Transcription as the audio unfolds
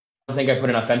think I put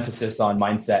enough emphasis on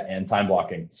mindset and time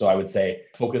blocking. So I would say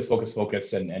focus,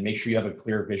 and make sure you have a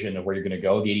clear vision of where you're going to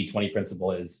go. The 80/20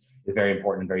 principle is very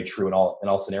important and very true in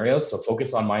all scenarios. So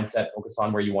focus on mindset, focus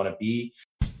on where you want to be.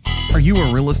 Are you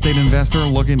a real estate investor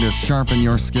looking to sharpen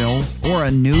your skills or a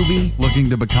newbie looking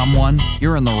to become one?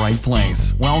 You're in the right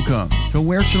place. Welcome to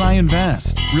Where Should I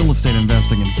Invest? Real Estate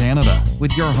Investing in Canada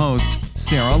with your host,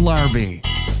 Sarah Larbi.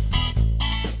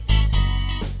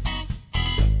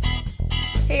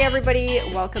 Hey everybody,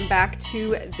 welcome back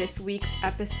to this week's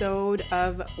episode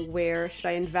of Where Should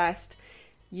I Invest?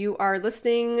 You are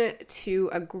listening to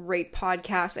a great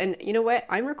podcast, and you know what?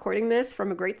 I'm recording this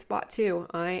from a great spot too.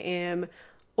 I am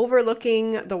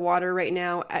overlooking the water right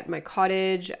now at my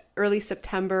cottage. Early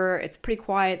September, it's pretty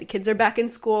quiet. The kids are back in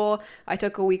school. I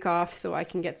took a week off so I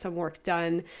can get some work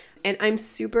done. And I'm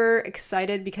super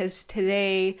excited because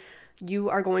today you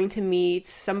are going to meet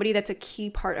somebody that's a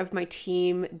key part of my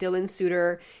team, Dylan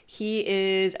Suter. He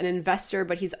is an investor,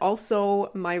 but he's also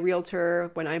my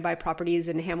realtor when I buy properties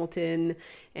in Hamilton.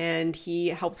 And he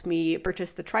helped me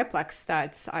purchase the triplex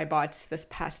that I bought this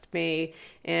past May.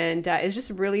 And it's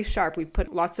just really sharp. We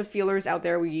put lots of feelers out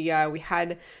there. We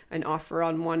had an offer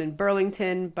on one in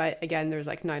Burlington, but again, there's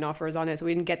like 9 offers on it, so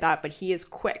we didn't get that. But he is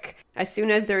quick. As soon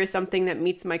as there is something that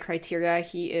meets my criteria,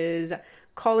 he is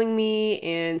calling me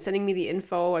and sending me the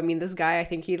info. I mean, this guy, I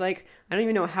think I don't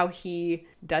even know how he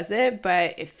does it,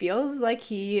 but it feels like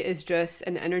he is just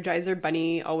an Energizer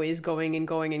bunny, always going and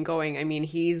going and going. I mean,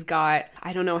 I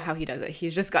don't know how he does it.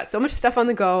 He's just got so much stuff on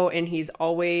the go and he's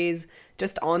always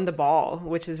just on the ball,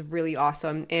 which is really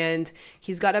awesome. And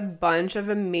he's got a bunch of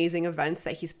amazing events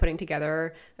that he's putting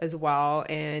together as well,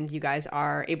 and you guys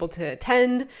are able to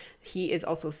attend. He is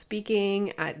also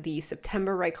speaking at the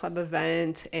September Right Club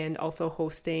event and also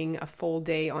hosting a full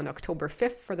day on October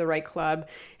 5th for the Right Club,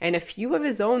 and a few of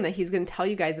his own that he's going to tell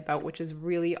you guys about, which is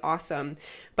really awesome.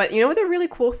 But you know what the really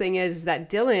cool thing is that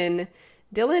Dylan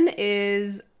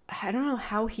is, I don't know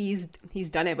how he's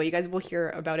done it, but you guys will hear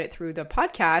about it through the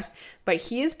podcast. But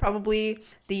he is probably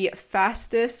the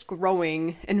fastest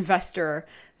growing investor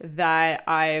that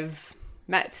I've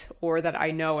met or that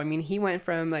I know. I mean, he went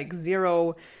from like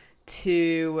 0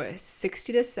 to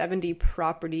 60 to 70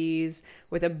 properties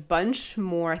with a bunch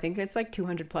more. I think it's like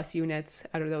 200 plus units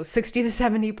out of those 60 to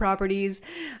 70 properties.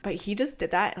 But he just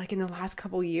did that like in the last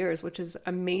couple years, which is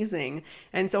amazing.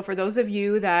 And so for those of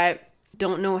you that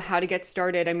don't know how to get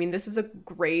started, I mean, this is a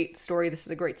great story. This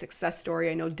is a great success story.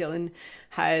 I know Dylan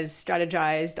has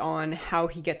strategized on how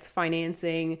he gets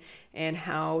financing and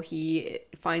how he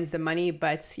finds the money,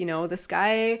 but you know, this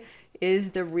guy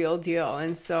is the real deal.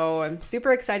 And so I'm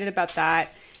super excited about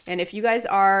that. And if you guys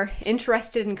are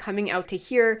interested in coming out to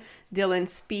hear Dylan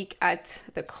speak at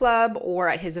the club or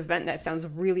at his event, that sounds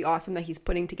really awesome that he's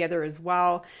putting together as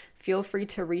well, feel free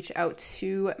to reach out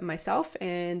to myself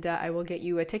and I will get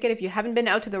you a ticket. If you haven't been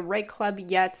out to the Right Club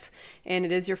yet and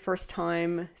it is your first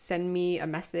time, send me a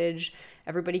message.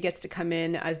 Everybody gets to come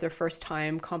in as their first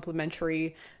time,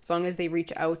 complimentary, as long as they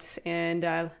reach out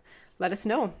and let us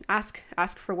know. Ask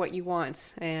for what you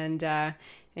want and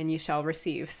you shall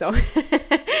receive. So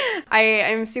I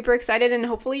am super excited and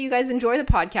hopefully you guys enjoy the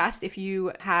podcast. If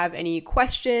you have any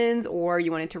questions or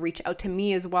you wanted to reach out to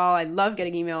me as well, I love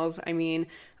getting emails. I mean,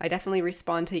 I definitely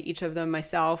respond to each of them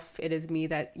myself. It is me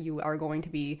that you are going to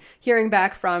be hearing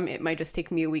back from. It might just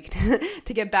take me a week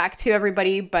to get back to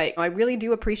everybody, but I really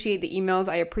do appreciate the emails.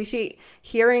 I appreciate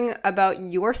hearing about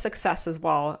your success as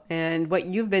well and what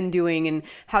you've been doing and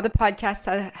how the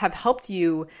podcasts have helped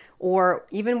you, or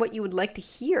even what you would like to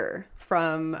hear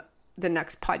from the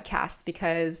next podcast,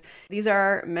 because these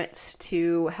are meant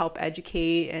to help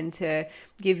educate and to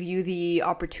give you the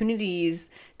opportunities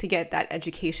to get that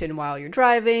education while you're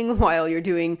driving, while you're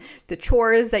doing the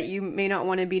chores that you may not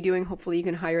want to be doing. Hopefully you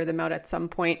can hire them out at some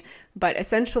point. But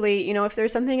essentially, you know, if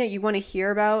there's something that you want to hear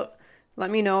about, let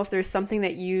me know. If there's something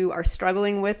that you are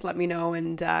struggling with, let me know.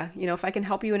 And, you know, if I can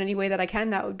help you in any way that I can,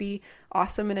 that would be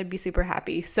awesome. And I'd be super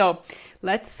happy. So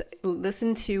let's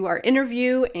listen to our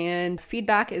interview, and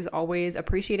feedback is always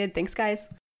appreciated. Thanks, guys.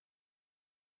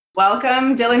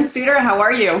 Welcome, Dylan Suter. How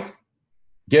are you?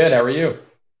 Good. How are you?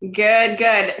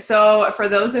 Good. So for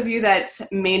those of you that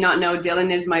may not know,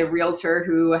 Dylan is my realtor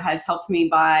who has helped me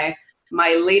buy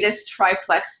my latest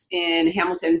triplex in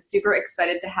Hamilton. Super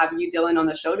excited to have you, Dylan, on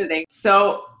the show today.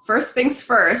 So first things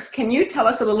first, can you tell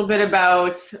us a little bit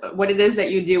about what it is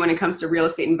that you do when it comes to real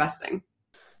estate investing?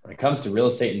 When it comes to real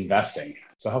estate investing,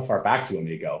 so how far back do you want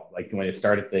me to go? Like, you want to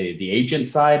start at the agent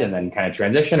side and then kind of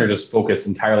transition, or just focus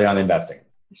entirely on investing?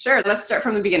 Sure, let's start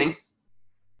from the beginning.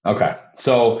 Okay,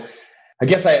 so I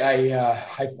guess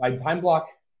I time block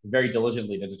very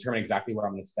diligently to determine exactly where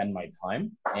I'm going to spend my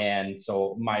time. And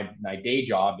so my day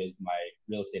job is my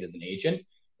real estate as an agent.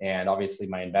 And obviously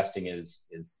my investing is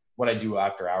what I do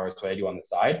after hours, what I do on the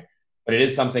side. But it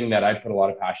is something that I put a lot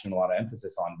of passion and a lot of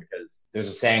emphasis on, because there's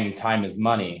a saying, time is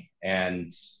money.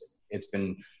 And it's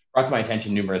been brought to my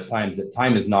attention numerous times that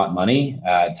time is not money.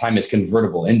 Time is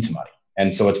convertible into money.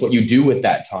 And so it's what you do with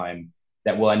that time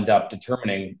that will end up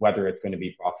determining whether it's going to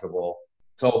be profitable.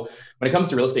 So when it comes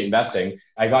to real estate investing,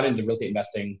 I got into real estate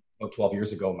investing about 12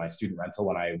 years ago in my student rental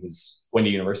when I was going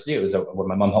to university. It was when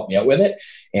my mom helped me out with it.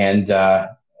 And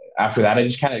after that, I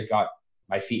just kind of got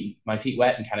my feet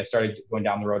wet and kind of started going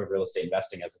down the road of real estate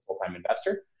investing as a full-time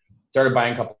investor. Started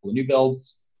buying a couple of new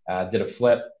builds, did a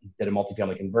flip, did a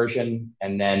multifamily conversion.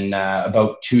 And then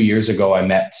about 2 years ago, I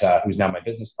met who's now my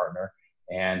business partner,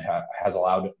 and has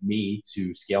allowed me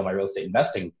to scale my real estate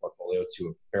investing portfolio to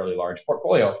a fairly large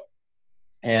portfolio.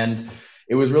 And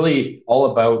it was really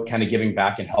all about kind of giving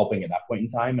back and helping at that point in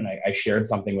time. And I shared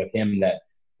something with him that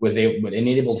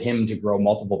enabled him to grow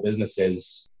multiple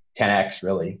businesses, 10x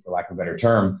really, for lack of a better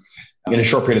term, in a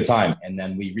short period of time. And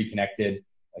then we reconnected,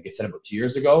 like I said, about 2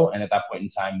 years ago. And at that point in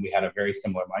time, we had a very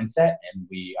similar mindset, and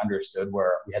we understood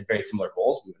where we had very similar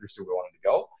goals. We understood where we wanted to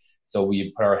go. So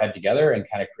we put our head together and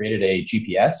kind of created a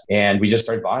GPS, and we just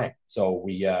started buying. So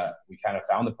we kind of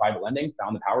found the private lending,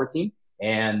 found the power team,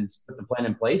 and put the plan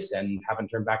in place, and haven't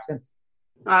turned back since.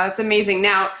 That's amazing.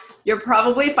 Now, you're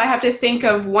probably, if I have to think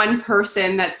of one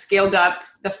person that scaled up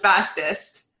the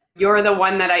fastest, you're the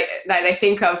one that I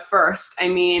think of first. I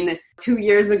mean, 2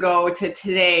 years ago to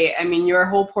today, I mean, your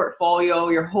whole portfolio,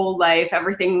 your whole life,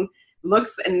 everything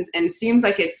looks and seems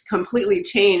like it's completely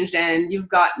changed, and you've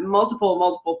got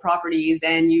multiple properties,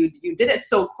 and you did it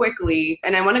so quickly.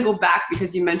 And I want to go back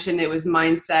because you mentioned it was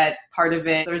mindset part of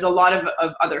it. There's a lot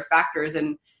of other factors,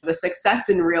 and the success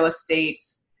in real estate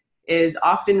is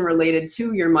often related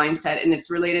to your mindset, and it's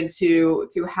related to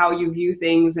how you view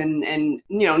things, and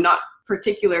not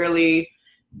particularly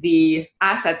the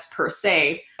assets per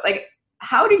se. Like,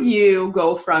 how did you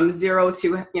go from zero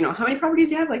to, how many properties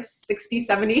do you have? Like 60,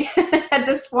 70 at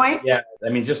this point? Yeah, I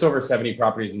mean, just over 70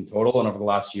 properties in total. And over the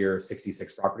last year,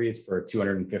 66 properties for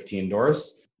 215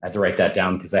 doors. I had to write that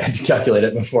down because I had to calculate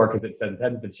it before, because it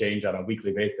tends to change on a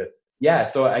weekly basis. Yeah,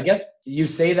 so I guess you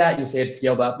say it's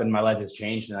scaled up and my life has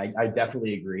changed. And I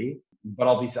definitely agree. But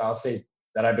I'll say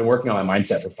that I've been working on my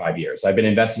mindset for 5 years. I've been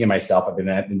investing in myself. I've been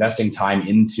investing time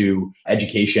into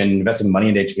education, investing money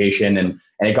into education. And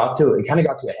it kind of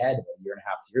got to a head about a year and a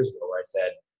half, 2 years ago, where I said,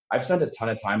 I've spent a ton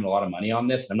of time and a lot of money on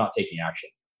this, and I'm not taking action.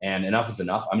 And enough is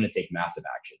enough. I'm going to take massive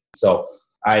action. So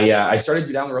I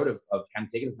started down the road of kind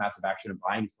of taking this massive action and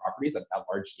buying these properties at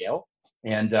large scale.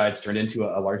 And it's turned into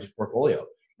a large portfolio.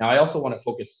 Now, I also want to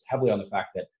focus heavily on the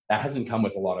fact that hasn't come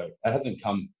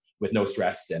with no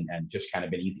stress and just kind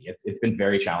of been easy. It's been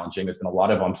very challenging. There's been a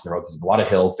lot of bumps in the road. There's a lot of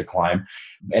hills to climb.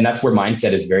 And that's where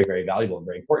mindset is very, very valuable and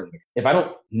very important. If I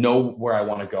don't know where I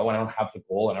want to go, and I don't have the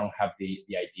goal, and I don't have the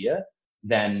idea,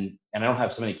 and I don't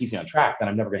have somebody that keeps me on track, then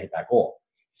I'm never going to hit that goal.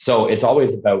 So it's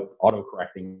always about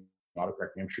auto-correcting.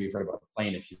 I'm sure you've heard about the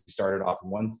plane. If you started off in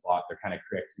one spot, they're kind of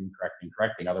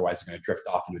correcting. Otherwise, they're going to drift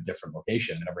off into a different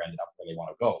location and never ended up where they want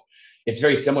to go. It's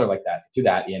very similar to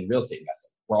that in real estate investing.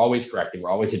 We're always correcting, we're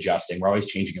always adjusting, we're always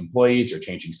changing employees or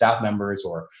changing staff members,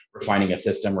 or refining a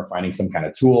system, refining some kind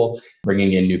of tool,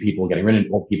 bringing in new people, getting rid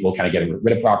of old people, kind of getting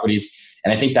rid of properties.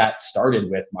 And I think that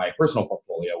started with my personal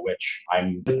portfolio, which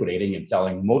I'm liquidating and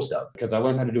selling most of, because I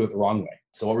learned how to do it the wrong way.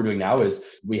 So what we're doing now is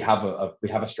we have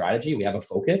a strategy, we have a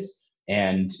focus,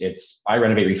 and it's buy,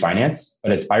 renovate, refinance,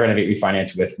 but it's buy, renovate,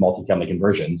 refinance with multifamily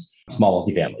conversions, small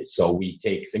multifamilies. So we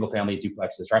take single family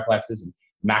duplexes, triplexes, and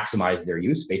maximize their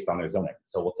use based on their zoning.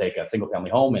 So we'll take a single family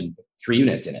home and put 3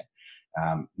 units in it.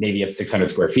 Maybe it's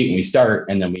 600 square feet when we start,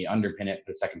 and then we underpin it,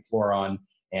 put a second floor on,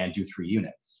 and do 3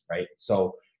 units, right?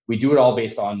 So we do it all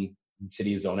based on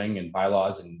city zoning and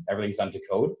bylaws, and everything's done to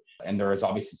code. And there is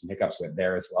obviously some hiccups with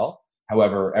there as well.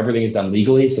 However, everything is done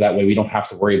legally, so that way we don't have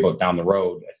to worry about down the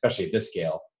road, especially at this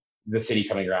scale, the city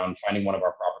coming around, finding one of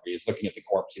our properties, looking at the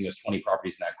corp, seeing there's 20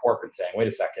 properties in that corp, and saying, wait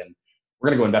a second, we're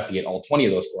going to go investigate all 20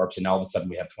 of those corps, and now all of a sudden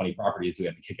we have 20 properties that we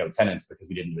have to kick out tenants because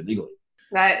we didn't do it legally.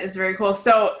 That is very cool.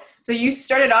 So you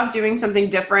started off doing something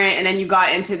different, and then you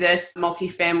got into this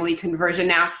multifamily conversion.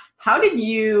 Now, how did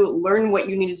you learn what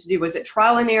you needed to do? Was it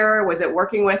trial and error? Was it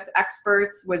working with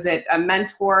experts? Was it a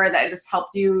mentor that just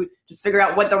helped you just figure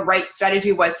out what the right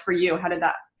strategy was for you? How did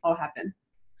that all happen?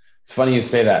 It's funny you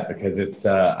say that, because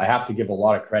I have to give a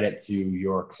lot of credit to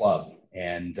your club.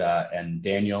 and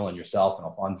Daniel and yourself and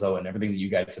Alfonso and everything that you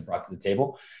guys have brought to the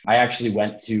table. I actually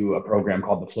went to a program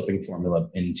called the Flipping Formula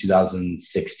in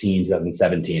 2016,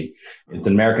 2017. It's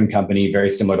an American company,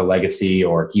 very similar to Legacy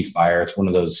or Keyspire. It's one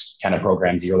of those kind of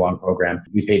programs, year-long program.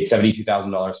 We paid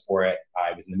 $72,000 for it.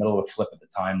 I was in the middle of a flip at the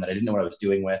time that I didn't know what I was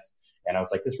doing with. And I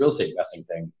was like, this real estate investing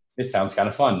thing, this sounds kind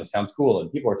of fun. This sounds cool.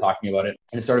 And people were talking about it.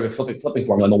 And it started with Flipping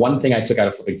Formula. And the one thing I took out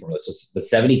of Flipping Formula, so the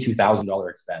 $72,000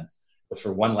 expense, was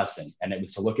for one lesson. And it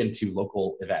was to look into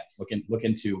local events, look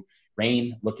into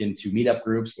RAIN, look into meetup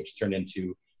groups, which turned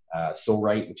into So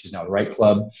Right, which is now the Right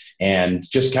Club, and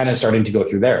just kind of starting to go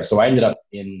through there. So I ended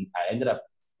up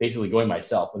basically going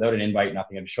myself without an invite,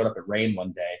 nothing. I just showed up at RAIN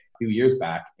one day a few years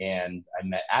back, and I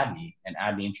met Adney, and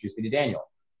Adney introduced me to Daniel.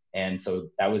 And so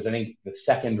that was, I think, the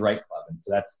second Right Club. And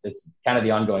so it's kind of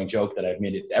the ongoing joke that I've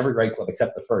made it to every Right Club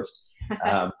except the first.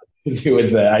 I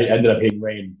ended up hitting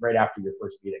RAIN right after your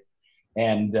first meeting.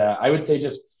 And I would say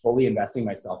just fully investing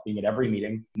myself, being at every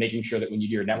meeting, making sure that when you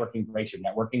do your networking breaks, you're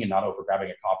networking and not over grabbing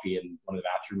a coffee in one of the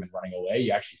bathroom and running away.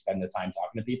 You actually spend the time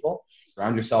talking to people,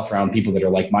 surround yourself around people that are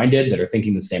like-minded, that are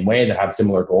thinking the same way, that have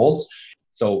similar goals.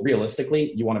 So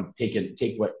realistically, you want to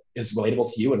take what is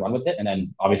relatable to you and run with it. And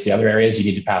then obviously other areas you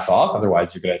need to pass off.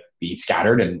 Otherwise, you're going to be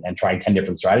scattered and trying 10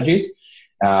 different strategies.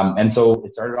 And so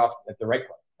it started off at the Right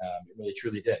Club. It really,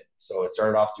 truly did. So it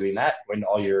started off doing that, going to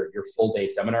all your full day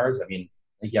seminars. I mean,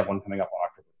 I think you have one coming up on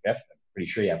October 5th. I'm pretty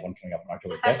sure you have one coming up on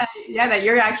October 5th. Yeah, that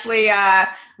you're actually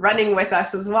running with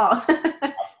us as well.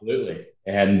 Absolutely.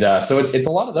 And so it's a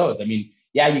lot of those. I mean,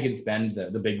 yeah, you can spend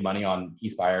the big money on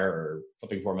Keyspire or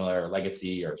Flipping Formula or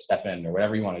Legacy or STEPN or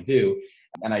whatever you want to do.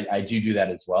 And I do that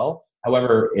as well.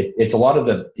 However, it's a lot of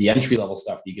the entry level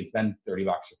stuff that you can spend $30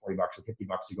 or $40 or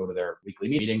 $50 to go to their weekly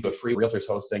meeting, to a free realtors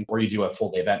hosting, or you do a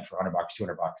full day event for $100,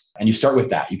 $200. And you start with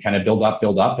that. You kind of build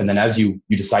up. And then as you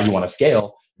decide you want to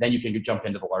scale, then you can jump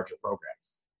into the larger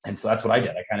programs. And so that's what I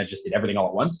did. I kind of just did everything all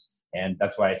at once. And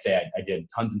that's why I say I did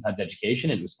tons and tons of education.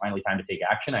 It was finally time to take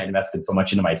action. I invested so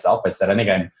much into myself. I said, I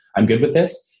think I'm good with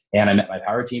this. And I met my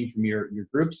power team from your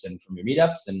groups and from your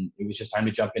meetups, and it was just time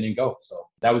to jump in and go. So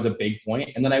that was a big point.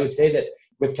 And then I would say that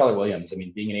with Keller Williams, I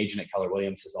mean, being an agent at Keller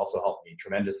Williams has also helped me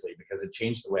tremendously because it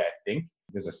changed the way I think.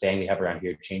 There's a saying we have around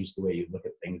here, change the way you look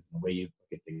at things, and the way you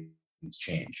look at things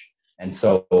change. And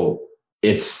so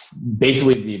it's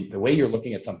basically the way you're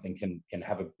looking at something can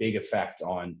have a big effect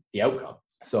on the outcome.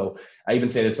 So I even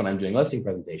say this when I'm doing listing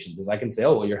presentations, is I can say,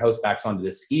 oh, well, your house backs onto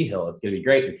this ski hill. It's going to be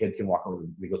great. Your kids can walk over,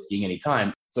 we go skiing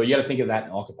anytime. So you got to think of that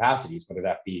in all capacities, whether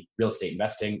that be real estate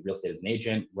investing, real estate as an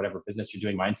agent, whatever business you're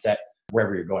doing, mindset,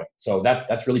 wherever you're going. So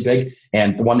that's really big.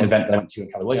 And the one event that I went to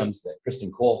in Keller Williams that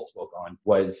Kristen Cole spoke on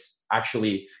was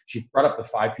actually, she brought up the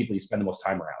 5 people you spend the most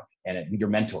time around and your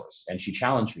mentors. And she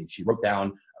challenged me. She wrote down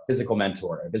a physical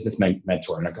mentor, a business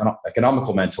mentor, an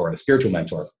economical mentor, and a spiritual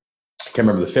mentor. I can't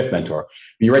remember the 5th mentor.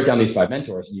 But you write down these 5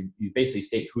 mentors, and you basically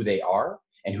state who they are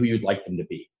and who you'd like them to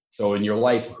be. So in your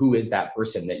life, who is that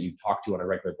person that you talk to on a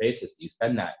regular basis that you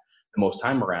spend the most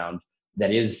time around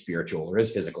that is spiritual or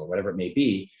is physical, whatever it may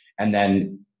be? And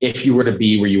then if you were to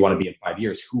be where you want to be in 5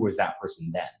 years, who is that person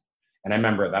then? And I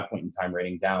remember at that point in time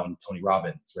writing down Tony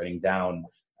Robbins, writing down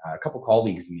a couple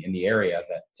colleagues in the area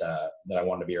that I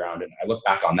wanted to be around. And I look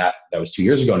back on that was 2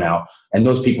 years ago now. And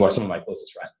those people are some of my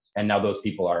closest friends. And now those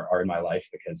people are in my life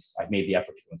because I've made the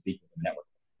effort to speak with the network.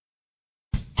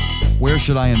 Where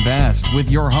Should I Invest? With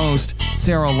your host,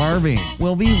 Sarah Larbi.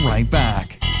 We'll be right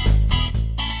back.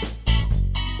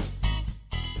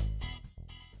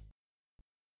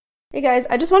 Hey guys,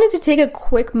 I just wanted to take a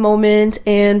quick moment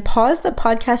and pause the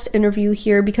podcast interview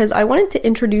here because I wanted to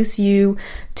introduce you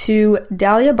to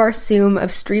Dalia Barsoum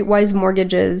of Streetwise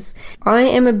Mortgages. I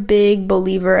am a big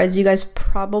believer, as you guys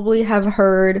probably have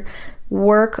heard,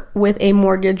 work with a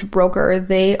mortgage broker.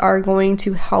 They are going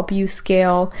to help you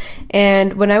scale.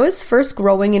 And when I was first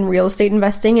growing in real estate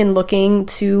investing and looking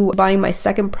to buying my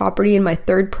second property and my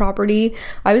third property,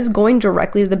 I was going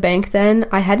directly to the bank then.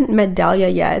 I hadn't met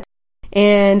Dalia yet.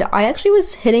 And I actually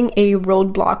was hitting a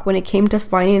roadblock when it came to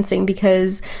financing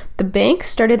because the bank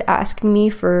started asking me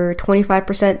for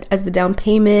 25% as the down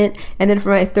payment. And then for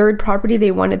my third property,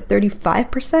 they wanted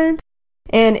 35%.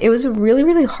 And it was really,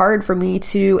 really hard for me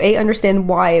to A, understand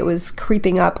why it was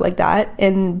creeping up like that.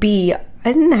 And B,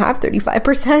 I didn't have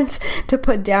 35% to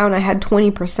put down. I had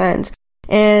 20%.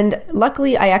 And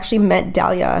luckily, I actually met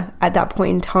Dalia at that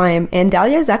point in time. And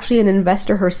Dalia is actually an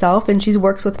investor herself, and she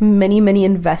works with many, many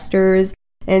investors.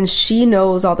 And she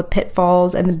knows all the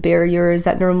pitfalls and the barriers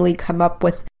that normally come up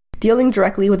with dealing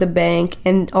directly with a bank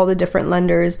and all the different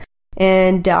lenders.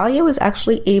 And Dalia was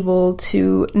actually able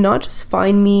to not just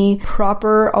find me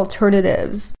proper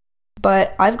alternatives,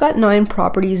 but I've got 9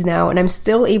 properties now and I'm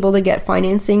still able to get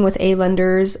financing with A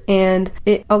lenders, and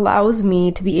it allows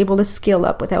me to be able to scale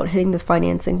up without hitting the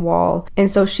financing wall. And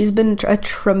so she's been a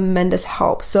tremendous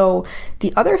help. So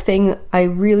the other thing I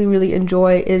really, really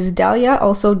enjoy is Dahlia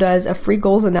also does a free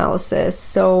goals analysis.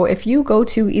 So if you go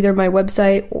to either my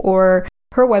website or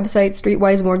her website,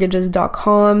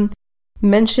 streetwisemortgages.com,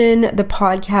 mention the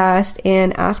podcast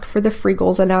and ask for the free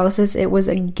goals analysis, it was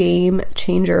a game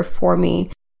changer for me.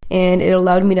 And it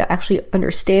allowed me to actually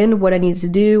understand what I needed to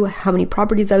do, how many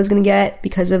properties I was going to get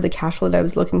because of the cash flow that I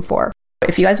was looking for.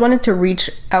 If you guys wanted to reach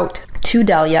out to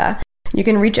Dahlia, you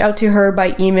can reach out to her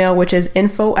by email, which is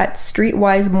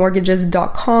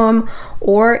info@streetwisemortgages.com,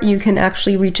 or you can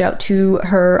actually reach out to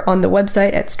her on the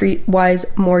website at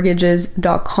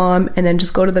streetwisemortgages.com and then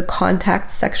just go to the contact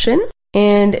section.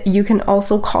 And you can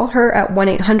also call her at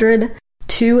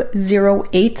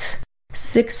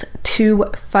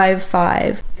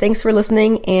 1-800-208-6255. Thanks for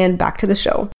listening, and back to the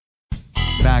show.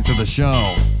 Back to the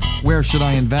show. Where should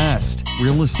I invest?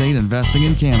 Real estate investing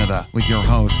in Canada with your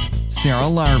host, Sarah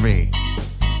Larbi.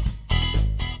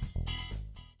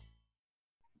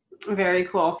 Very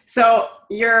cool. So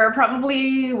you're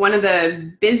probably one of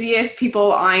the busiest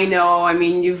people I know. I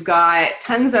mean, you've got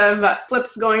tons of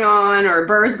flips going on or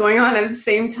burrs going on at the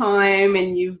same time,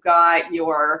 and you've got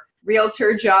your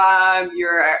realtor job.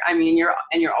 You're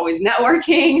always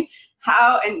networking.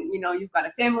 You've got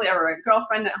a family or a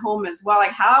girlfriend at home as well. Like,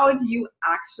 how do you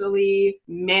actually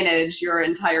manage your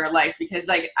entire life? Because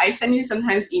I send you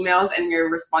sometimes emails and you're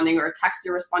responding, or texts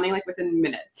you're responding like within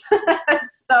minutes.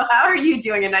 So how are you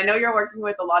doing? And I know you're working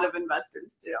with a lot of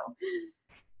investors too.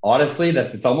 Honestly,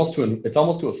 it's almost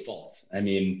to a fault. I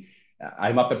mean,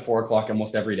 I'm up at 4 o'clock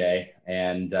almost every day,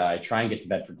 and I try and get to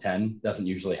bed for 10. Doesn't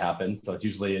usually happen. So it's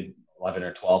usually 11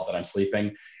 or 12 that I'm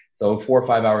sleeping. So 4 or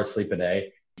 5 hours sleep a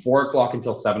day. 4 o'clock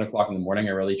until 7 o'clock in the morning,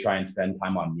 I really try and spend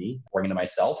time on me, pouring into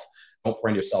myself. Don't pour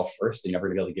into yourself first. You're never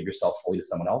going to be able to give yourself fully to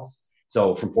someone else.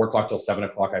 So from 4 o'clock till 7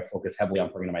 o'clock, I focus heavily on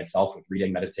pouring into myself with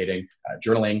reading, meditating,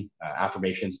 journaling,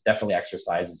 affirmations. Definitely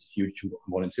exercise is a huge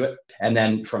component to it. And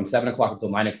then from 7 o'clock until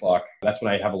 9 o'clock, that's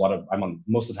when I have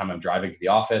most of the time I'm driving to the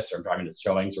office or I'm driving to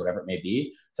showings or whatever it may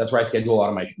be. So that's where I schedule a lot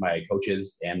of my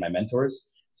coaches and my mentors.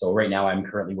 So right now I'm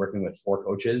currently working with 4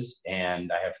 coaches,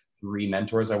 and I have 3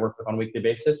 mentors I work with on a weekly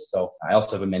basis. So I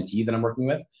also have a mentee that I'm working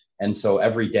with. And so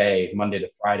every day, Monday to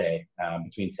Friday,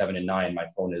 between 7 and 9, my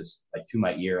phone is like to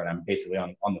my ear, and I'm basically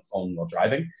on the phone while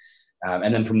driving.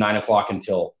 And then from 9 o'clock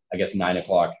until 9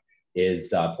 o'clock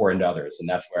is pour into others. And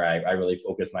that's where I really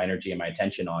focus my energy and my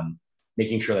attention on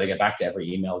making sure that I get back to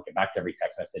every email, get back to every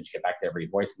text message, get back to every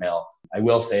voicemail. I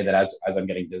will say that as I'm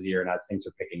getting busier and as things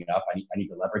are picking up, I need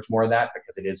to leverage more of that,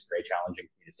 because it is very challenging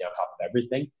for me to stay on top of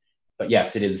everything. But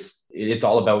yes, it's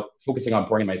all about focusing on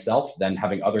pouring into myself, then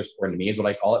having others pour into me is what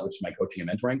I call it, which is my coaching and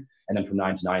mentoring. And then from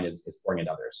 9 to 9 is pouring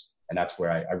into others. And that's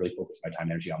where I really focus my time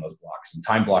and energy on those blocks. And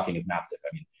time blocking is massive. I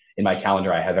mean, in my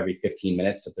calendar, I have every 15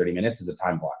 minutes to 30 minutes is a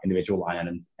time block, individual line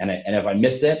item. And if I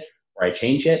miss it or I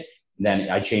change it, then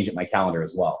I change it in my calendar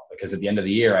as well. Because at the end of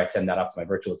the year, I send that up to my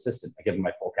virtual assistant. I give him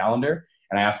my full calendar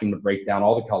and I ask him to break down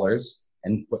all the colors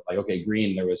and put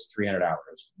green, there was 300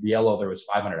 hours. Yellow, there was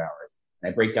 500 hours.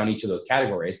 And I break down each of those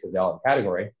categories because they all have a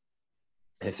category.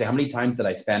 And I say, how many times did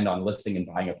I spend on listing and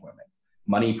buying appointments?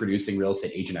 Money producing real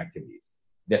estate agent activities?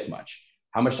 This much.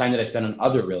 How much time did I spend on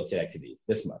other real estate activities?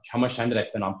 This much. How much time did I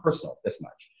spend on personal? This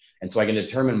much. And so I can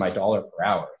determine my dollar per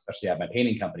hour, especially I have my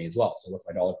painting company as well. So what's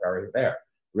my dollar per hour there?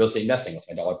 Real estate investing, what's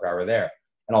my dollar per hour there?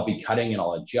 And I'll be cutting and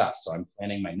I'll adjust. So I'm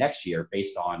planning my next year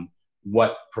based on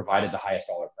what provided the highest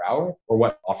dollar per hour or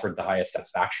what offered the highest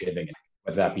satisfaction,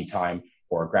 whether that be time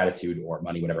or gratitude or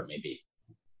money, whatever it may be.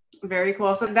 Very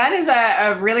cool. So that is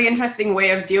a really interesting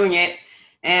way of doing it.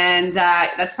 And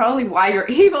that's probably why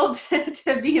you're able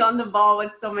to be on the ball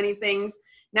with so many things.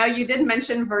 Now, you did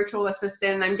mention virtual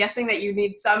assistant. I'm guessing that you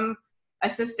need some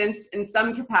assistance in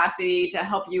some capacity to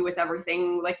help you with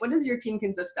everything. Like, what does your team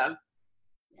consist of?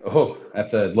 Oh,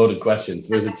 that's a loaded question.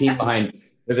 So there's a team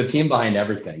behind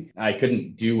everything. I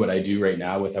couldn't do what I do right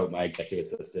now without my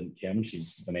executive assistant, Kim.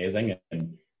 She's amazing.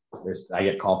 And I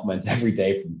get compliments every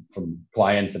day from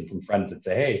clients and from friends that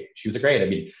say, hey, she was great. I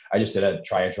mean, I just did a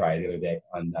try the other day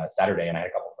on Saturday, and I had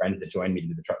a couple of friends that joined me to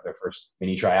do their first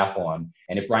mini triathlon.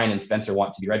 And if Brian and Spencer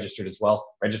want to be registered as well,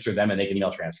 register them and they can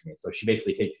email transfer me. So she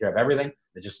basically takes care of everything.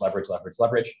 They just leverage.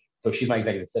 So she's my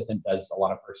executive assistant, does a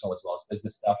lot of personal as well as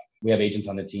business stuff. We have agents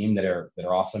on the team that are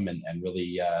awesome and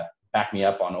really back me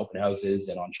up on open houses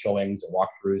and on showings or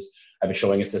walkthroughs. I have a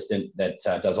showing assistant that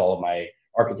does all of my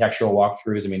architectural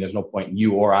walkthroughs. I mean, there's no point in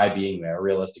you or I being there.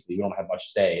 Realistically, you don't have much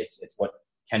to say. It's what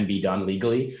can be done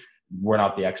legally we're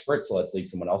not the experts, so let's leave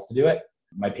someone else to do it.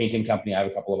 My painting company, I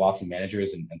have a couple of awesome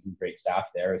managers and some great staff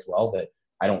there as well that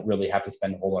I don't really have to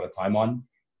spend a whole lot of time on.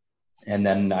 And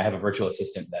then I have a virtual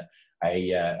assistant that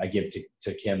I give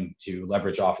to Kim to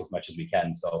leverage off as much as we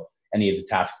can. So any of the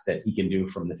tasks that he can do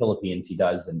from the Philippines, he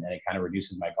does, and it kind of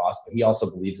reduces my cost. But he also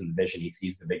believes in the vision. He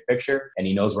sees the big picture, and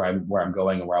he knows where I'm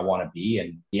going and where I want to be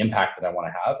and the impact that I want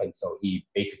to have. And so he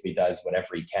basically does whatever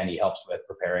he can. He helps with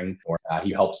preparing, or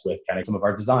he helps with kind of some of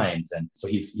our designs. And so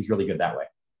he's really good that way.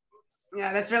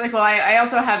 Yeah, that's really cool. I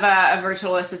also have a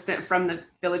virtual assistant from the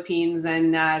Philippines,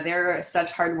 and they're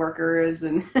such hard workers,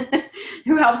 and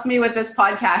who helps me with this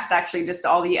podcast, actually, just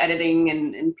all the editing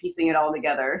and piecing it all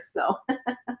together. So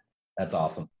that's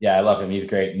awesome. Yeah, I love him. He's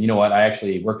great. And you know what? I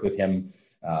actually worked with him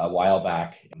a while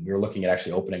back. We were looking at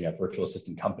actually opening a virtual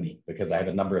assistant company because I have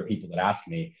a number of people that ask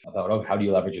me about, oh, how do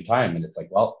you leverage your time? And it's like,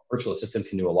 well, virtual assistants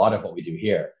can do a lot of what we do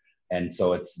here. And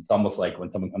so it's almost like when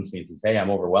someone comes to me and says, hey, I'm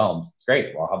overwhelmed. It's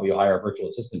great. Well, how about you hire a virtual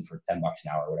assistant for $10 an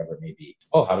hour or whatever it may be?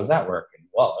 Oh, how does that work? And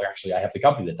well, actually, I have the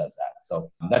company that does that. So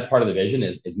that's part of the vision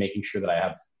is making sure that I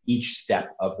have each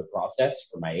step of the process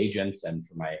for my agents and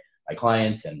for my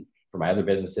clients and for my other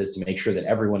businesses to make sure that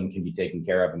everyone can be taken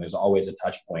care of. And there's always a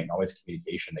touch point, always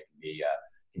communication that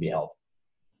can be held.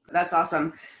 That's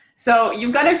awesome. So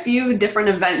you've got a few different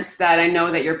events that I know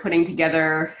that you're putting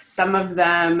together, some of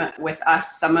them with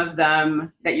us, some of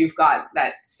them that you've got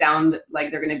that sound like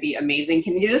they're going to be amazing.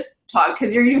 Can you just talk,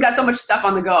 because you've got so much stuff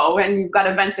on the go and you've got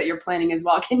events that you're planning as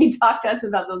well. Can you talk to us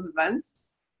about those events?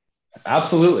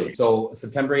 Absolutely. So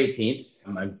September 18th,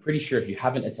 I'm pretty sure if you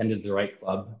haven't attended the Right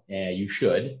Club, you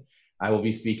should. I will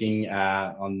be speaking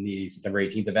on the September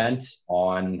 18th event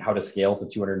on how to scale to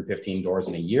 215 doors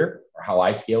in a year, or how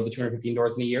I scaled to 215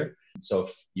 doors in a year. So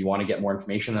if you want to get more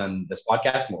information on this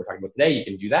podcast and what we're talking about today, you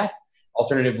can do that.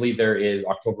 Alternatively, there is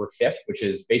October 5th, which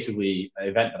is basically an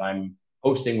event that I'm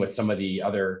hosting with some of the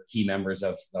other key members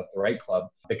of the Right Club.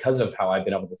 Because of how I've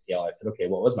been able to scale, I said, okay,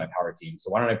 what was my power team?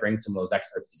 So why don't I bring some of those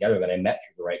experts together that I met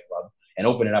through the Right Club and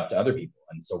open it up to other people?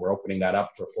 And so we're opening that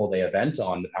up for a full day event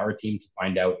on the power team to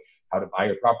find out how to buy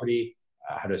your property,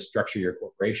 how to structure your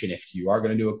corporation if you are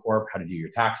going to do a corp, how to do your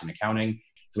tax and accounting.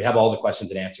 So we have all the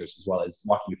questions and answers, as well as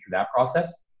walking you through that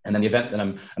process. And then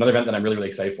another event that I'm really, really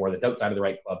excited for that's outside of the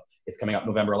Right Club. It's coming up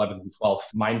November 11th and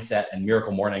 12th. Mindset and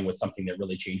Miracle Morning was something that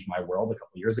really changed my world a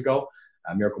couple of years ago.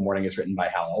 Miracle Morning is written by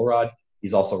Hal Elrod.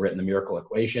 He's also written The Miracle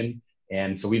Equation.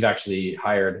 And so we've actually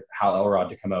hired Hal Elrod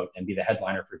to come out and be the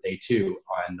headliner for day 2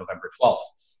 on November 12th.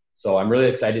 So I'm really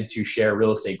excited to share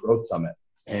Real Estate Growth Summit.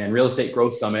 And Real Estate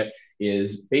Growth Summit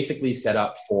is basically set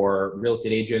up for real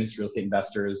estate agents, real estate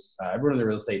investors, everyone in the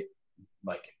real estate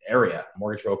area,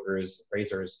 mortgage brokers,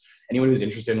 appraisers, anyone who's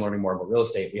interested in learning more about real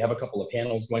estate. We have a couple of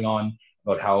panels going on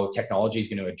about how technology is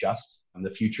going to adjust the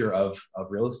future of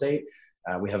real estate.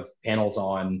 We have panels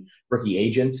on rookie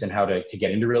agents and how to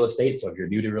get into real estate. So if you're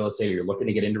new to real estate or you're looking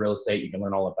to get into real estate, you can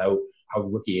learn all about how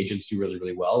rookie agents do really,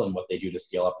 really well and what they do to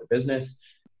scale up their business.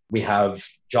 We have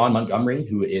John Montgomery,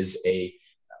 who is a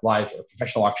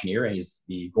professional auctioneer, and he's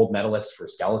the gold medalist for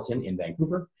Skeleton in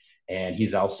Vancouver. And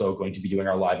he's also going to be doing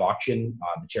our live auction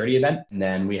on the charity event. And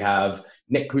then we have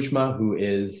Nick Kuchma, who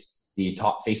is the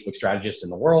top Facebook strategist in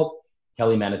the world.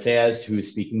 Kelly Manateas, who is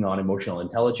speaking on emotional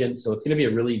intelligence. So it's going to be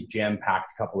a really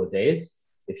jam-packed couple of days.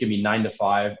 It's going to be 9 to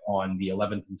 5 on the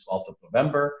 11th and 12th of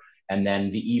November. And then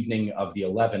the evening of the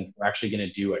 11th, we're actually going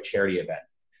to do a charity event.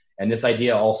 And this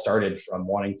idea all started from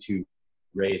wanting to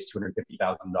raise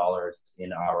 $250,000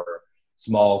 in our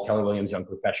small Keller Williams Young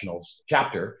Professionals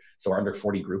chapter. So our under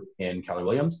 40 group in Keller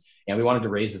Williams. And we wanted to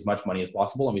raise as much money as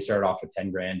possible. And we started off with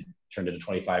 10 grand, turned into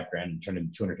 25 grand, and turned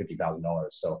into $250,000.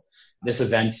 So this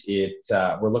event,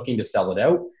 we're looking to sell it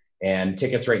out. And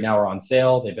tickets right now are on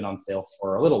sale. They've been on sale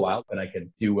for a little while, but I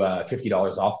could do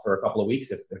 $50 off for a couple of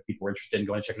weeks if people are interested in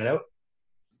going and checking it out.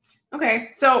 Okay.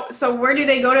 So where do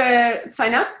they go to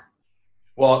sign up?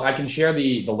 Well, I can share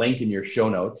the link in your show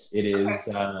notes. It is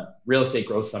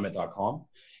realestategrowthsummit.com.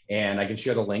 And I can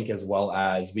share the link, as well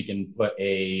as we can put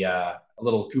a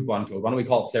little coupon code. Why don't we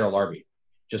call it Sarah Larby?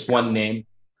 Just one name.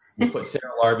 We put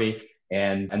Sarah Larby,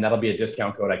 and that'll be a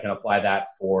discount code. I can apply that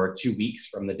for 2 weeks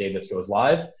from the day this goes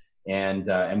live. And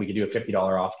we can do a $50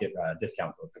 off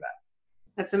discount code for that.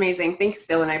 That's amazing. Thanks,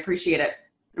 Dylan. I appreciate it.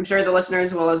 I'm sure the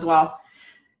listeners will as well.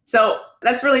 So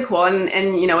that's really cool. And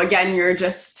again, you're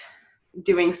just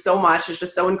doing so much. It's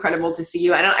just so incredible to see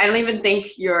you. I don't even think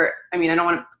I don't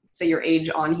want to say your age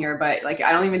on here, but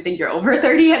I don't even think you're over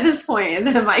 30 at this point.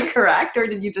 Am I correct? Or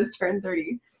did you just turn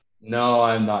 30? No,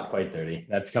 I'm not quite 30.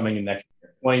 That's coming in next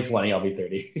year. 2020, I'll be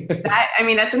 30.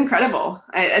 That's incredible.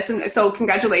 So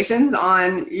congratulations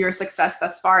on your success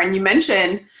thus far. And you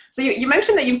mentioned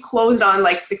that you've closed on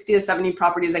like 60 to 70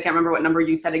 properties. I can't remember what number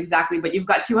you said exactly, but you've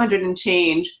got 200 and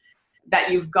change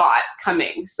that you've got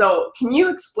coming. So can you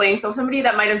explain, so somebody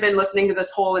that might have been listening to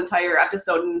this whole entire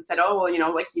episode and said, oh,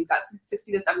 well, like he's got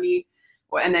 60 to 70,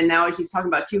 and then now he's talking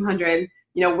about 200,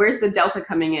 where's the delta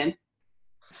coming in?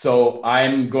 So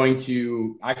I'm going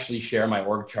to actually share my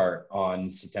org chart on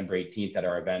September 18th at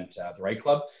our event at the Right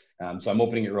Club. So I'm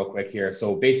opening it real quick here.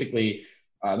 So basically,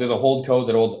 there's a holdco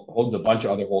that holds a bunch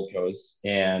of other holdcos.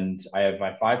 And I have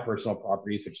my 5 personal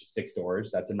properties, which is 6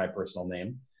 doors. That's in my personal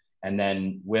name. And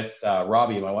then with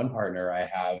Robbie, my one partner, I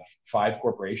have 5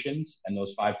 corporations. And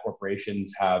those 5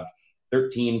 corporations have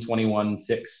 13, 21,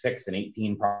 6, and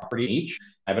 18 property each.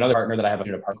 I have another partner that I have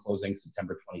an apartment closing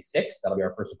September 26th. That'll be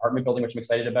our first apartment building, which I'm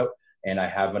excited about. And I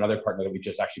have another partner that we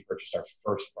just actually purchased our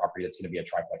first property that's going to be a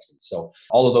triplex. So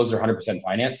all of those are 100%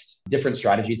 financed. Different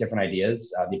strategies, different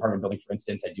ideas. The apartment building, for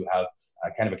instance, I do have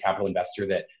kind of a capital investor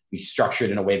that we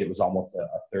structured in a way that was almost a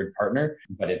third partner,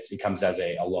 but it comes as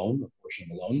a loan, a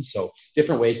portion of a loan. So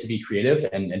different ways to be creative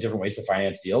and different ways to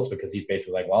finance deals, because he's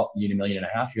basically like, well, you need $1.5 million,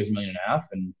 here's $1.5 million.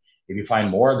 And if you find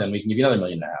more, then we can give you another $1.5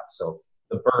 million. So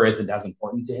the burr isn't as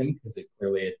important to him because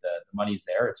clearly the money's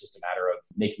there. It's just a matter of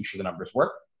making sure the numbers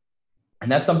work.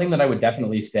 And that's something that I would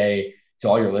definitely say to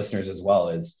all your listeners as well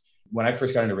is when I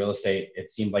first got into real estate,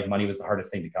 it seemed like money was the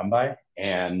hardest thing to come by.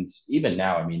 And even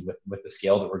now, I mean, with the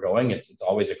scale that we're going, it's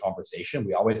always a conversation.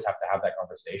 We always have to have that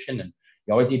conversation. And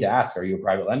you always need to ask, are you a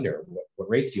private lender? What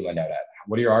rates do you lend out at?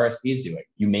 What are your RSPs doing?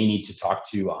 You may need to talk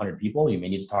to 100 people. You may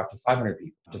need to talk to 500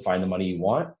 people to find the money you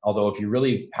want. Although if you're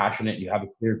really passionate, you have a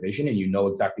clear vision and you know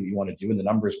exactly what you want to do and the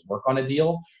numbers work on a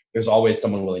deal, there's always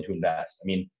someone willing to invest. I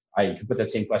mean, I could put that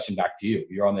same question back to you.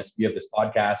 You have this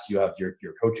podcast, you have your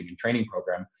coaching and training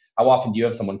program. How often do you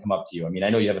have someone come up to you? I mean, I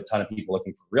know you have a ton of people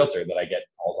looking for a realtor that I get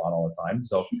calls on all the time.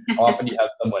 So how often do you have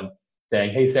someone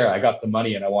saying, hey, Sarah, I got some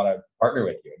money and I want to partner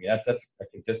with you? I mean, that's a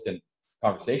consistent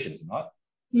conversation, is it not?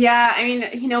 Yeah. I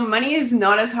mean, money is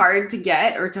not as hard to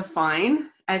get or to find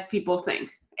as people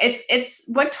think. It's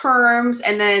what terms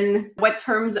and then what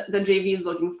terms the JV is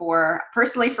looking for.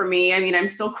 Personally, for me, I mean, I'm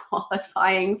still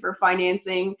qualifying for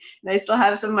financing and I still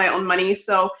have some of my own money.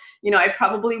 So, I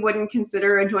probably wouldn't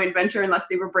consider a joint venture unless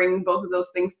they were bringing both of those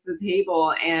things to the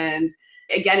table. And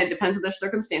again, it depends on their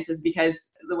circumstances,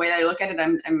 because the way that I look at it,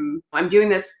 I'm doing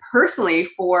this personally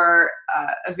for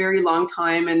a very long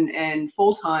time and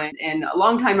full time and a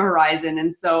long time horizon.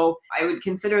 And so I would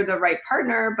consider the right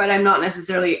partner, but I'm not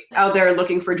necessarily out there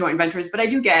looking for joint ventures, but I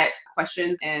do get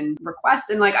questions and requests.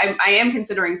 And like, I am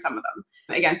considering some of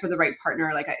them, again, for the right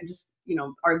partner. Like I just,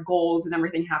 our goals and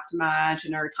everything have to match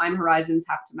and our time horizons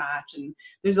have to match. And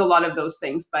there's a lot of those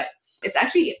things, but it's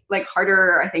actually like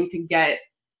harder, I think, to get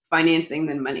financing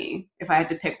than money, if I had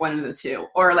to pick one of the two,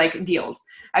 or like deals.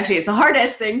 Actually, it's the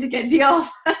hardest thing to get deals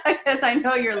because I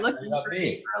know you're looking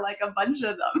for like a bunch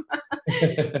of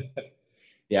them.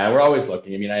 Yeah, we're always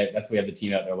looking. I mean, that's what we have the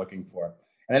team out there looking for.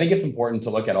 And I think it's important to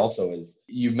look at also is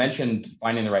you mentioned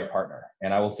finding the right partner.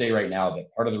 And I will say right now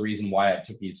that part of the reason why it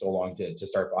took me so long to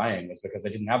start buying was because I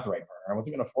didn't have the right partner. I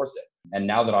wasn't going to force it. And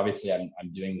now that obviously I'm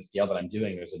doing the scale that I'm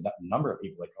doing, there's a number of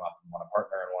people that come up and want to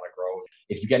partner and want to grow.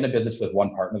 If you get in a business with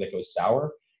one partner that goes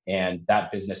sour, and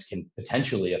that business can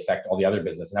potentially affect all the other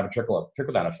business and have a trickle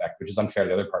down effect, which is unfair to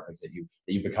the other partners that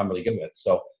you've become really good with.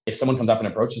 So if someone comes up and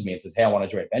approaches me and says, hey, I want a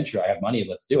joint venture, I have money,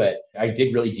 let's do it. I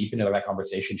dig really deep into that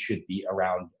conversation should be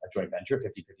around a joint venture,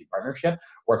 50-50 partnership,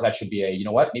 or if that should be you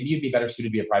know what, maybe you'd be better suited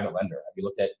to be a private lender. Have you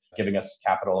looked at giving us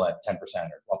capital at 10% or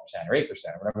 12% or 8%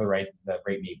 or whatever the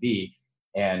rate may be,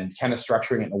 and kind of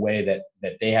structuring it in a way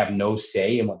that they have no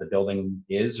say in what the building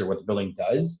is or what the building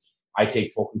does. I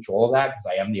take full control of that because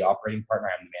I am the operating partner,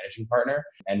 I'm the managing partner,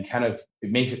 and kind of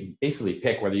it makes it basically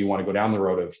pick whether you want to go down the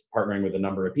road of partnering with a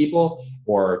number of people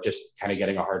or just kind of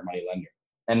getting a hard money lender.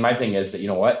 And my thing is that, you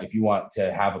know what, if you want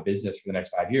to have a business for the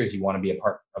next 5 years, you want to be a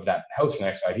part of that house for the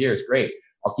next 5 years, great.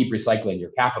 I'll keep recycling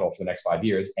your capital for the next 5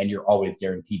 years and you're always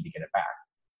guaranteed to get it back.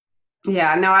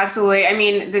 Yeah, no, absolutely. I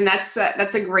mean, then that's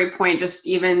a great point. Just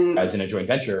even as in a joint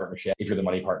venture partnership, if you're the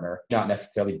money partner, not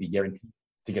necessarily be guaranteed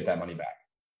to get that money back.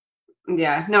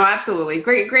 Yeah, no, absolutely.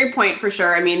 Great point for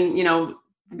sure. I mean,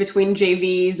 between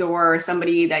JVs or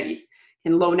somebody that you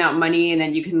can loan out money and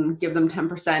then you can give them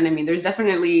 10%. I mean, there's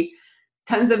definitely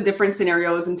tons of different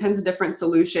scenarios and tons of different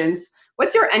solutions.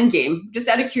 What's your end game? Just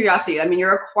out of curiosity. I mean,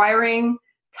 you're acquiring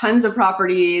tons of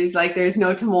properties like there's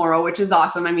no tomorrow, which is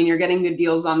awesome. I mean, you're getting good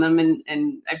deals on them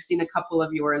and I've seen a couple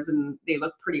of yours and they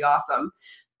look pretty awesome.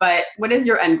 But what is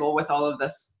your end goal with all of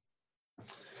this?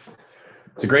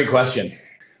 It's a great question.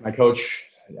 My coach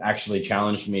actually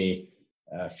challenged me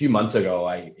a few months ago.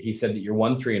 He said that your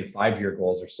 1, 3, and 5 year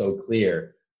goals are so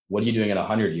clear. What are you doing in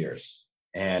 100 years?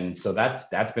 And so that's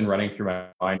been running through my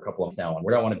mind a couple of months now. And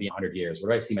where do I want to be in 100 years?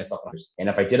 Where do I see myself in 100 years? And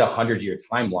if I did a 100-year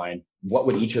timeline, what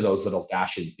would each of those little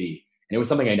dashes be? And it was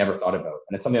something I never thought about.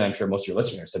 And it's something I'm sure most of your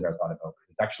listeners have never thought about, because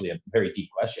it's actually a very deep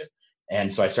question.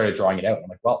 And so I started drawing it out. I'm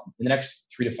like, well, in the next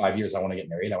 3 to 5 years, I want to get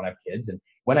married. I want to have kids. And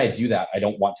when I do that, I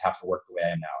don't want to have to work the way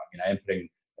I am now. I mean, I am putting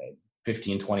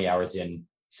 15, 20 hours in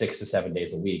 6 to 7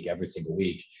 days a week, every single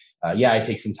week. I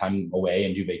take some time away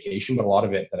and do vacation, but a lot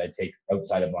of it that I take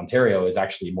outside of Ontario is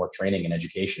actually more training and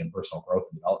education and personal growth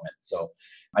and development. So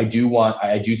I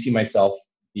do see myself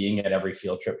being at every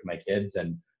field trip for my kids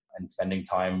and spending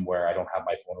time where I don't have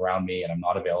my phone around me and I'm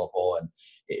not available. And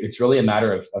it's really a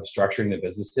matter of structuring the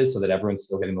businesses so that everyone's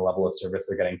still getting the level of service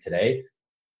they're getting today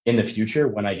in the future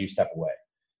when I do step away.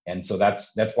 And so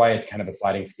that's why it's kind of a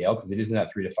sliding scale, because it is in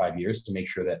that 3 to 5 years to make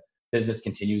sure that business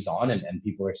continues on and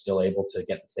people are still able to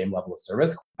get the same level of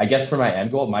service. I guess for my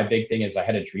end goal, my big thing is I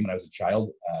had a dream when I was a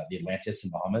child, the Atlantis in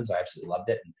Bahamas. I absolutely loved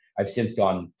it. And I've since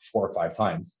gone 4 or 5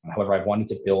 times. However, I've wanted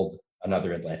to build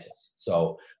another Atlantis.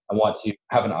 So I want to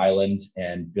have an island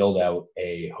and build out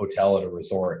a hotel at a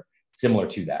resort similar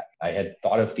to that. I had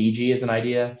thought of Fiji as an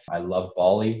idea. I love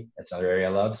Bali. That's another area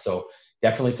I love. So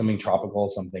definitely something tropical,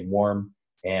 something warm,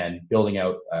 and building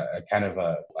out a kind of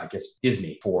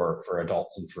Disney for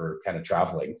adults and for kind of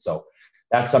traveling. So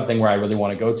that's something where I really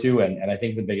want to go to. And I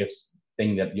think the biggest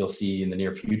thing that you'll see in the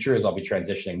near future is I'll be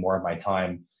transitioning more of my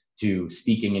time to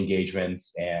speaking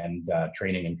engagements and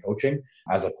training and coaching,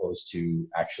 as opposed to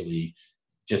actually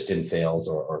just in sales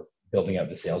or building out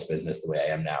the sales business the way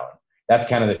I am now. And that's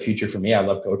kind of the future for me. I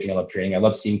love coaching. I love training. I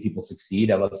love seeing people succeed.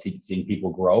 I love seeing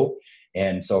people grow.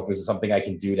 And so if there's something I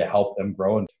can do to help them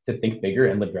grow and to think bigger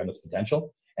and live beyond this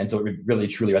potential. And so it really,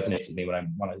 truly resonates with me when I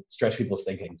want to stretch people's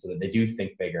thinking so that they do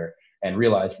think bigger and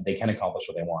realize that they can accomplish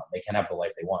what they want. They can have the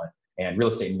life they want. And real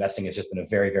estate investing has just been a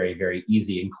very, very, very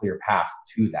easy and clear path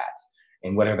to that.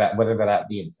 And whether that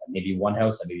means maybe 1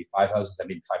 house, that maybe 5 houses, that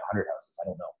maybe 500 houses, I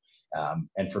don't know.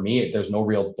 And for me, there's no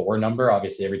real door number.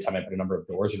 Obviously, every time I put a number of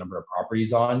doors or number of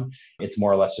properties on, it's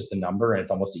more or less just a number, and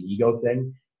it's almost an ego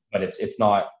thing. But it's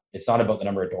not about the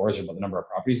number of doors or about the number of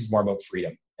properties. It's more about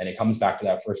freedom. And it comes back to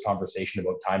that first conversation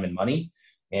about time and money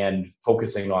and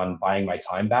focusing on buying my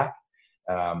time back.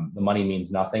 The money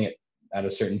means nothing at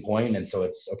a certain point. And so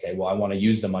it's, okay, well, I want to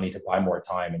use the money to buy more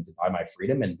time and to buy my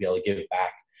freedom and be able to give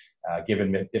back, give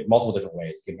in multiple different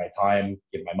ways. Give my time,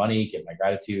 give my money, give my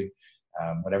gratitude,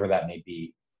 whatever that may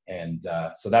be. And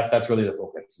so that's really the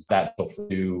focus, is that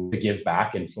to give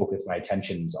back and focus my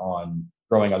attentions on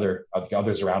growing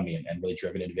others around me and really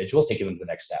driven individuals, taking them to the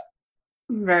next step.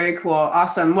 Very cool.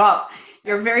 Awesome. Well,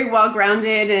 you're very well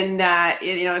grounded, and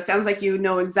it sounds like you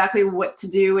know exactly what to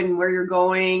do and where you're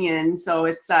going. And so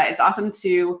it's awesome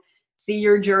to see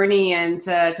your journey and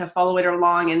to follow it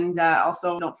along. And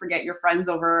also don't forget your friends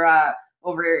over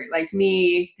like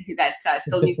me that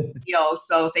still needs deals.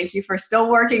 So thank you for still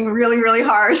working really, really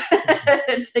hard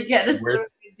to get us some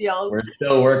deals. We're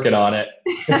still working on it.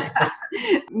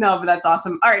 No, but that's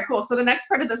awesome. All right, cool. So the next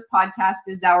part of this podcast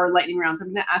is our lightning round. So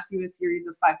I'm going to ask you a series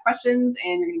of 5 questions,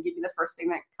 and you're going to give me the first thing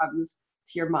that comes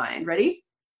to your mind. Ready?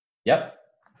 Yep.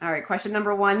 All right. Question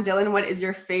number 1, Dylan, what is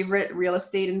your favorite real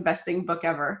estate investing book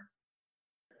ever?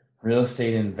 Real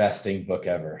estate investing book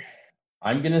ever.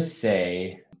 I'm going to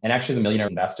say, and actually The Millionaire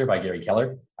Investor by Gary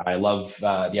Keller. I love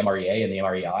the MREA and the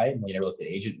MREI, Millionaire Real Estate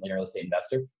Agent, Millionaire Real Estate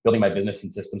Investor. Building my business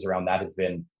and systems around that has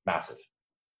been massive.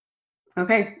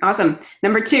 Okay, awesome.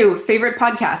 Number 2, favorite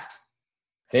podcast?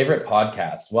 Favorite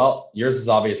podcast? Well, yours is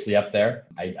obviously up there.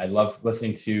 I love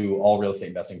listening to all real estate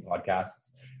investing podcasts.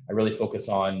 I really focus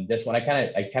on this one. I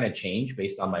kind of change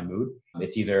based on my mood.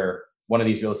 It's either one of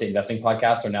these real estate investing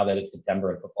podcasts, or now that it's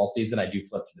September and football season, I do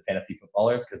flip to the fantasy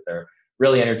footballers because they're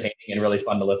really entertaining and really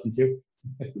fun to listen to.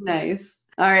 Nice.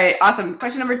 All right. Awesome.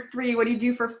 Question number 3, what do you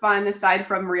do for fun aside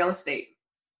from real estate?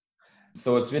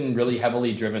 So it's been really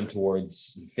heavily driven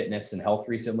towards fitness and health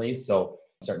recently. So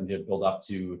I'm starting to build up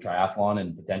to triathlon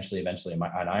and potentially eventually an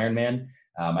Ironman.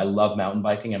 I love mountain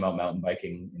biking. I'm out mountain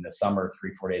biking in the summer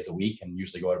 3-4 days a week and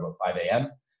usually go at about 5 a.m.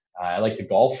 I like to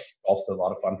golf. Golf's a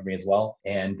lot of fun for me as well.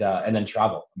 And then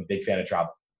travel. I'm a big fan of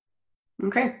travel.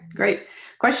 Okay, great.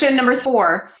 Question number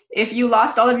 4. If you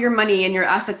lost all of your money and your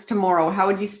assets tomorrow, how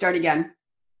would you start again?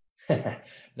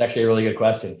 It's actually a really good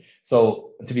question.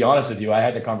 So to be honest with you, I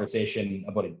had the conversation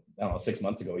about, 6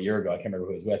 months ago, a year ago. I can't remember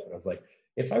who it was with, but I was like,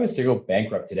 if I was to go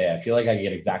bankrupt today, I feel like I could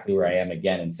get exactly where I am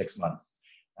again in 6 months.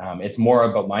 It's more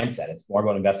about mindset. It's more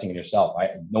about investing in yourself.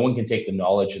 No one can take the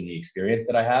knowledge and the experience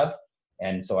that I have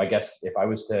And so I guess if I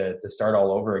was to start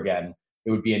all over again,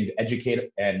 it would be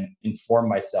educate and inform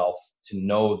myself to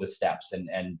know the steps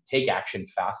and take action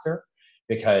faster,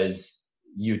 because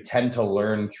you tend to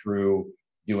learn through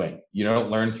doing. You don't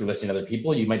learn through listening to other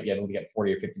people. You might be able to get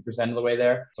 40 or 50% of the way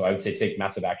there. So I would say take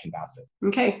massive action faster.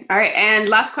 Okay. All right. And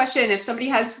last question, if somebody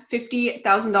has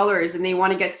 $50,000 and they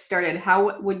want to get started,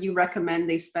 how would you recommend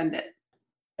they spend it?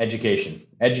 Education,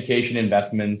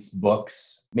 investments,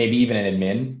 books, maybe even an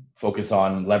admin. Focus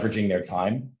on leveraging their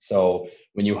time. So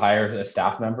when you hire a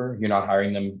staff member, you're not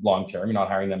hiring them long-term. You're not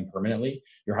hiring them permanently.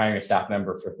 You're hiring a staff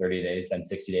member for 30 days, then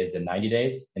 60 days, then 90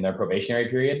 days in their probationary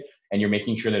period. And you're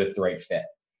making sure that it's the right fit.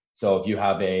 So if you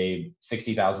have a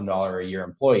 $60,000 a year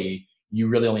employee, you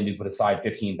really only need to put aside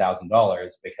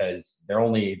 $15,000 because they're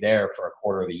only there for a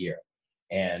quarter of the year.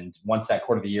 And once that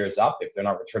quarter of the year is up, if they're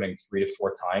not returning 3 to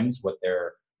 4 times what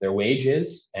their wage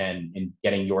is, and in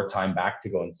getting your time back to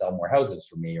go and sell more houses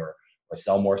for me, or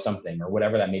sell more something, or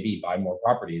whatever that may be, buy more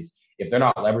properties, if they're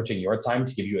not leveraging your time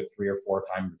to give you a 3 or 4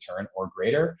 time return or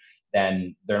greater,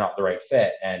 then they're not the right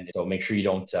fit. And so make sure you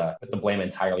don't put the blame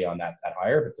entirely on that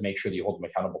hire, but to make sure that you hold them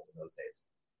accountable to those days.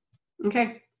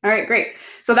 Okay. All right, great.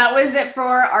 So that was it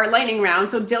for our lightning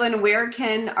round. So Dylan, where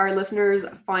can our listeners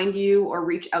find you or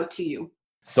reach out to you?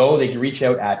 So they can reach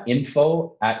out at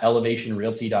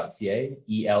info@elevationrealty.ca,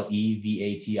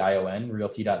 ELEVATION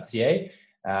realty.ca.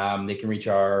 They can reach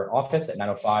our office at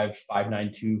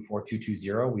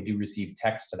 905-592-4220. We do receive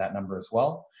text to that number as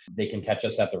well. They can catch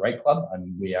us at the Right Club.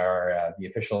 We are the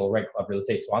official Right Club real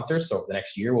estate sponsor. So over the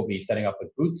next year, we'll be setting up with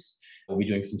booths. We'll be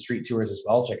doing some street tours as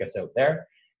well. Check us out there,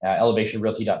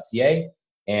 elevationrealty.ca.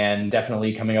 And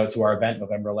definitely coming out to our event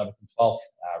November 11th and 12th,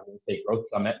 Real Estate Growth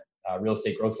Summit,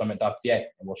 realestategrowthsummit.ca.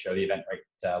 And we'll share the event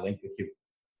link with you.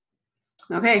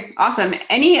 Okay, awesome.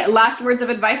 Any last words of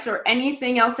advice or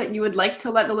anything else that you would like to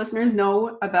let the listeners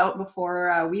know about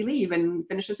before we leave and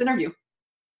finish this interview?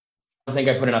 I think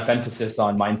I put enough emphasis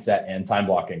on mindset and time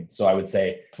blocking. So I would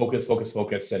say focus,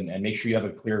 and make sure you have a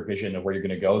clear vision of where you're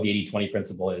going to go. The 80-20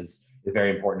 principle is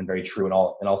very important and very true in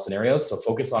all scenarios. So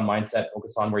focus on mindset,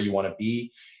 focus on where you want to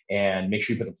be, and make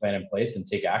sure you put the plan in place and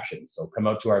take action. So come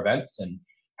out to our events, and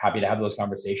happy to have those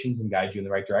conversations and guide you in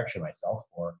the right direction, myself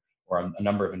or a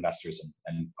number of investors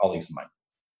and colleagues of mine.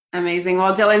 Amazing.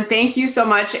 Well, Dylan, thank you so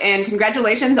much. And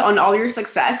congratulations on all your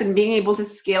success and being able to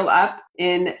scale up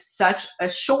in such a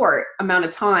short amount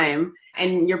of time.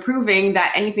 And you're proving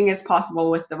that anything is possible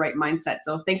with the right mindset.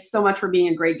 So thanks so much for being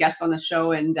a great guest on the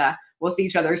show. And we'll see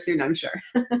each other soon, I'm sure.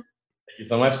 Thank you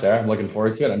so much, Sarah. I'm looking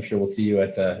forward to it. I'm sure we'll see you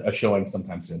at a showing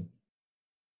sometime soon.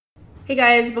 Hey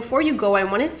guys, before you go, I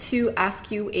wanted to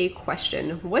ask you a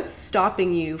question. What's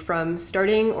stopping you from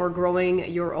starting or growing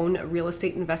your own real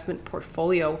estate investment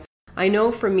portfolio? I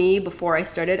know for me, before I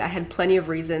started, I had plenty of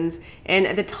reasons, and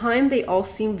at the time they all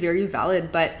seemed very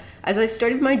valid, but as I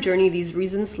started my journey, these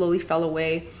reasons slowly fell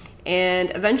away,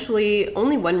 and eventually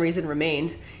only one reason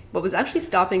remained. What was actually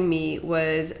stopping me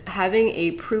was having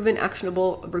a proven,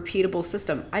 actionable, repeatable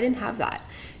system. I didn't have that.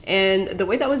 And the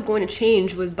way that was going to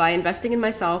change was by investing in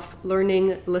myself,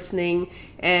 learning, listening,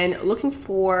 and looking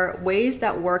for ways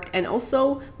that worked, and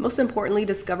also, most importantly,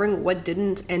 discovering what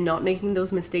didn't and not making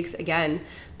those mistakes again.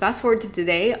 Fast forward to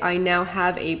today, I now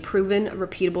have a proven,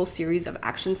 repeatable series of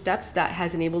action steps that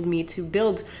has enabled me to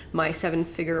build my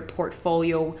 7-figure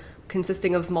portfolio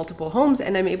consisting of multiple homes,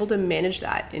 and I'm able to manage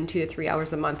that in 2 to 3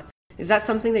 hours a month. Is that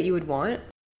something that you would want?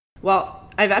 Well,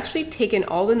 I've actually taken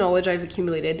all the knowledge I've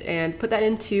accumulated and put that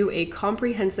into a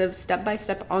comprehensive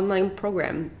step-by-step online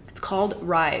program. It's called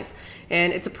Rise,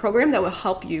 and it's a program that will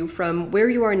help you from where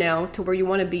you are now to where you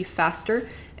want to be faster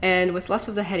and with less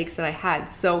of the headaches that I had.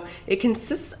 So it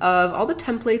consists of all the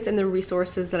templates and the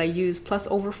resources that I use, plus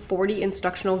over 40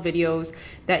 instructional videos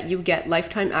that you get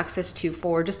lifetime access to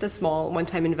for just a small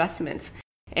one-time investment.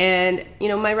 And,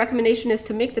 my recommendation is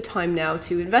to make the time now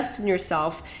to invest in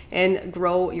yourself and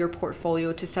grow your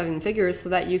portfolio to 7 figures so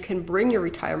that you can bring your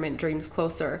retirement dreams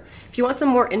closer. If you want some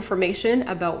more information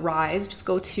about Rise, just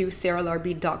go to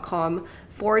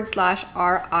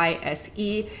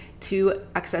sarahlarby.com/RISE to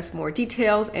access more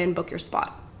details and book your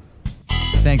spot.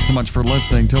 Thanks so much for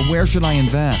listening to Where Should I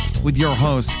Invest with your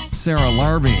host, Sarah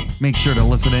Larby. Make sure to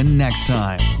listen in next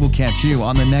time. We'll catch you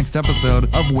on the next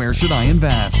episode of Where Should I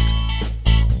Invest?